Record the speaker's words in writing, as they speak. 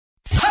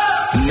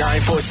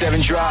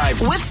947 Drive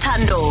with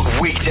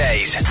Thando.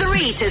 weekdays 3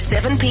 to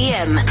 7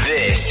 p.m.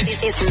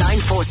 This is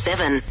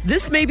 947.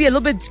 This may be a little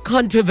bit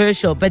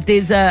controversial, but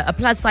there's a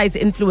plus-size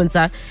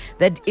influencer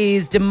that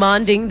is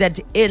demanding that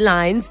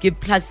airlines give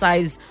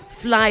plus-size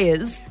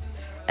flyers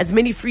as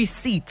many free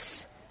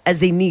seats as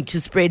they need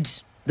to spread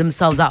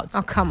themselves out.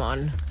 Oh, come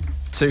on.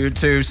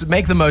 to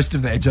make the most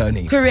of their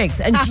journey. Correct.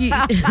 And she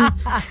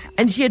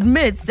and she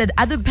admits that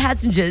other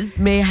passengers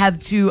may have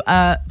to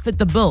fit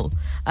the bill.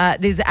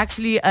 There's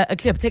actually a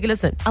clip. Take a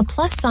listen. A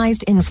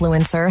plus-sized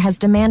influencer has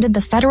demanded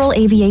the Federal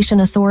Aviation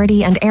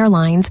Authority and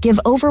airlines give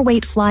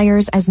overweight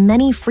flyers as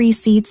many free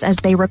seats as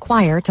they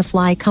require to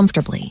fly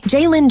comfortably.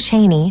 Jalen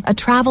Cheney, a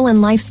travel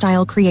and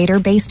lifestyle creator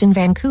based in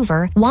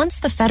Vancouver, wants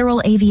the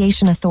Federal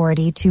Aviation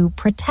Authority to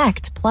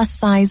protect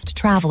plus-sized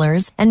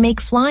travelers and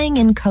make flying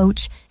in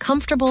coach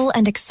comfortable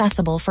and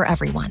accessible for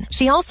everyone.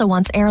 She also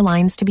wants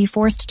airlines to be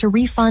forced to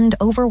refund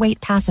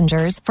overweight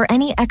passengers for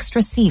any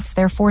extra seats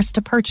they're forced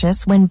to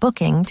purchase when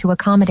booking to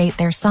accommodate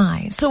their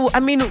size. So, I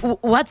mean,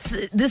 what's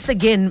this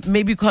again?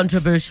 Maybe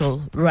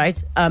controversial,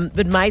 right?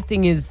 But my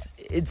thing is,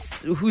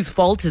 it's whose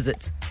fault is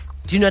it?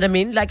 Do you know what I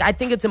mean? Like, I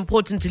think it's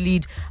important to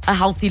lead a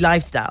healthy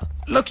lifestyle.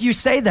 Look, you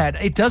say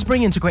that. It does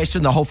bring into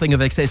question the whole thing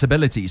of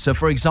accessibility. So,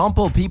 for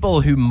example,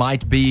 people who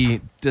might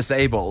be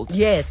disabled,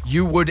 yes,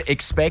 you would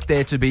expect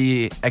there to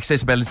be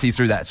accessibility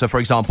through that. So,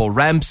 for example,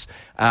 ramps,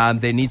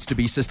 there needs to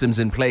be systems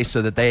in place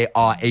so that they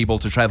are able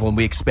to travel, and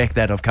we expect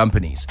that of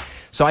companies.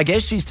 So I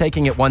guess she's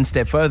taking it one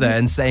step further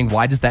and saying,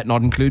 why does that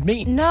not include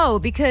me? No,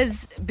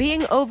 because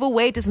being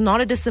overweight is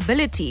not a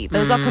disability.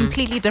 Those are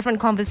completely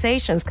different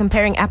conversations,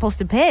 comparing apples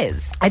to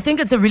pears. I think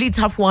it's a really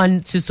tough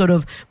one to sort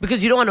of,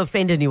 because you don't want to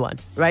offend anyone,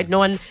 right? No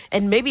one,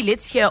 and maybe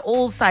let's hear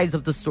all sides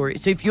of the story.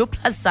 So if you're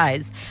plus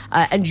size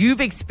and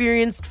you've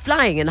experienced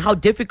flying and how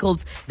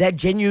difficult that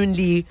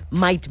genuinely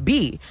might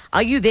be,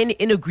 are you then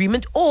in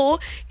agreement, or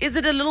is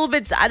it a little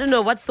bit, I don't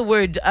know, what's the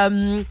word,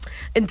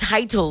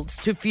 entitled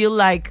to feel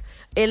like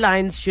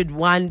airlines should,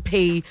 one,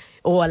 pay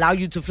or allow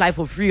you to fly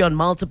for free on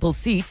multiple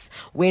seats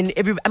when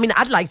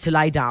I'd like to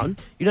lie down.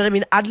 You know what I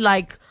mean? I'd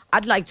like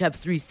to have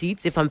 3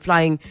 seats if I'm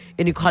flying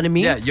in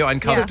economy. Yeah, you're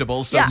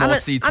uncomfortable, so more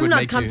seats would make you...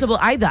 I'm not comfortable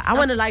either. I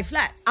want to lie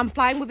flat. I'm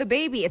flying with a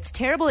baby. It's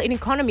terrible in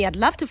economy. I'd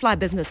love to fly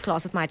business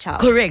class with my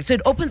child. Correct. So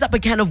it opens up a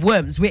can of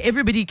worms where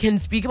everybody can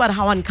speak about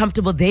how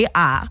uncomfortable they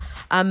are.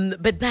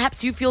 But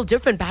perhaps you feel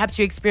different. Perhaps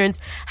your experience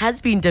has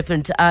been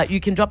different. You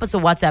can drop us a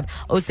WhatsApp,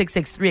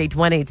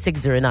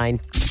 0663818609.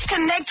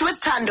 Connect with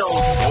Thando.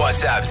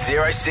 WhatsApp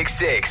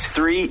 066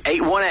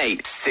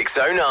 3818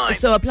 609.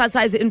 So a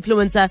plus-size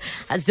influencer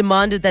has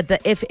demanded that the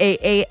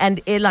FAA and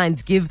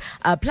airlines give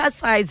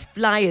plus-size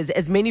flyers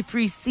as many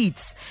free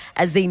seats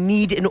as they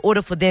need in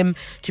order for them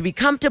to be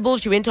comfortable.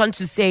 She went on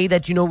to say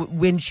that, you know,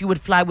 when she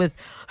would fly with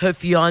her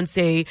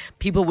fiance,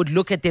 people would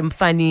look at them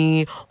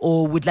funny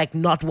or would like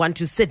not want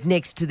to sit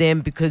next to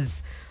them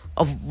because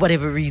of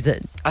whatever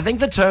reason. I think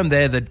the term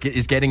there that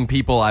is getting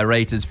people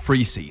irate is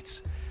free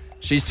seats.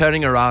 She's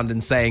turning around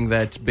and saying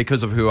that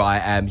because of who I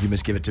am, you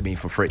must give it to me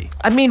for free.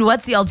 I mean,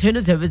 what's the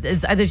alternative?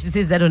 It's either she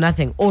says that or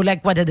nothing. Or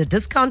like, what, at a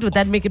discount? Would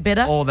that make it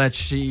better? Or that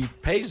she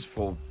pays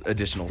for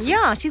additional seats.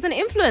 Yeah, she's an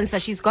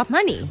influencer. She's got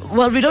money.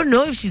 Well, we don't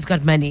know if she's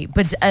got money,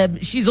 but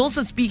she's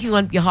also speaking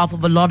on behalf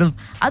of a lot of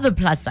other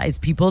plus-size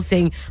people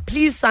saying,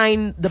 please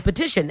sign the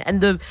petition. And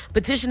the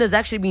petition has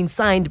actually been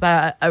signed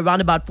by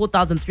around about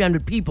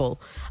 4,300 people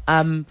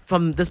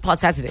from this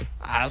past Saturday.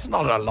 That's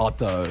not a lot,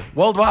 though.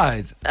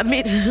 Worldwide. I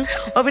mean,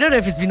 well, we don't know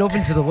if it's been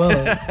open to the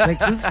world. Like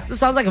this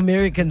sounds like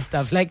American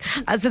stuff. Like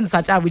us in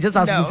Sata, we just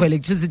asked you for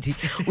electricity.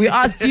 We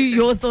asked you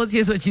your thoughts.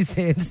 Here's what she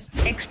said.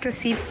 Extra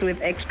seats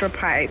with extra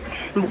price.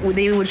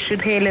 They should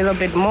pay a little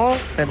bit more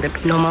than the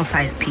normal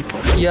size people.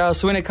 Yeah,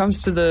 so when it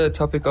comes to the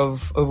topic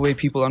of overweight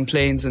people on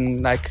planes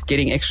and like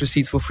getting extra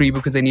seats for free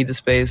because they need the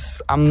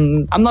space,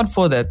 I'm not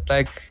for that.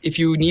 Like if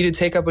you need to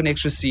take up an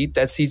extra seat,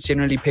 that seat's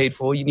generally paid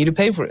for, you need to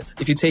pay for it.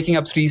 If you're taking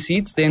up 3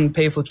 seats, then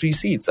pay for 3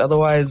 seats.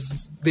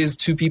 Otherwise, there's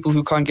 2 people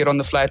who can't get on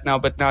the flight now,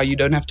 but now you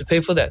don't have to pay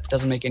for that.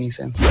 Doesn't make any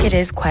sense. It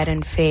is quite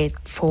unfair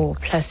for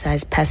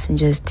plus-size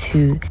passengers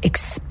to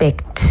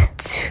expect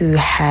to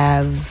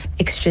have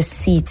extra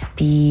seats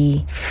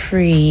be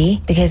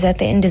free, because at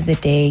the end of the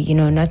day, you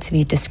know, not to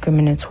be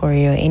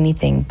discriminatory or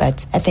anything,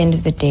 but at the end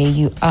of the day,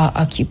 you are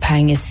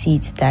occupying a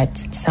seat that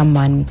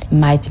someone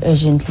might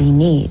urgently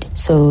need.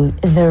 So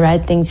the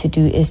right thing to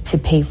do is to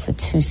pay for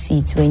 2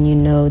 seats when you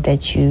know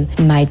that you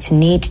might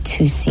need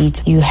 2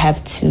 seats. You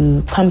have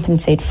to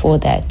compensate for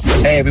that.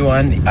 Hey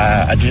everyone,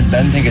 I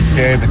don't think it's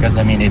fair because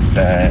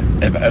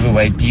if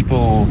overweight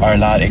people are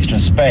allowed extra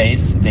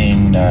space,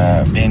 then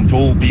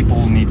tall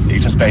people need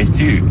extra space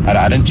too.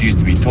 I don't choose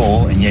to be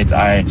tall, and yet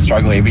I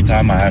struggle every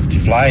time I have to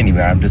fly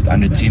anywhere. I'm just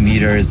under 2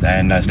 meters,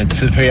 and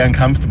it's very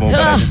uncomfortable, but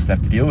I just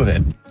have to deal with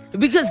it.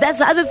 Because that's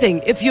the other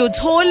thing. If you're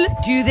tall,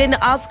 do you then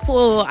ask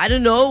for, I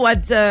don't know,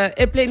 what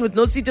airplane with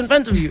no seat in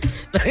front of you?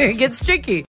 It gets tricky.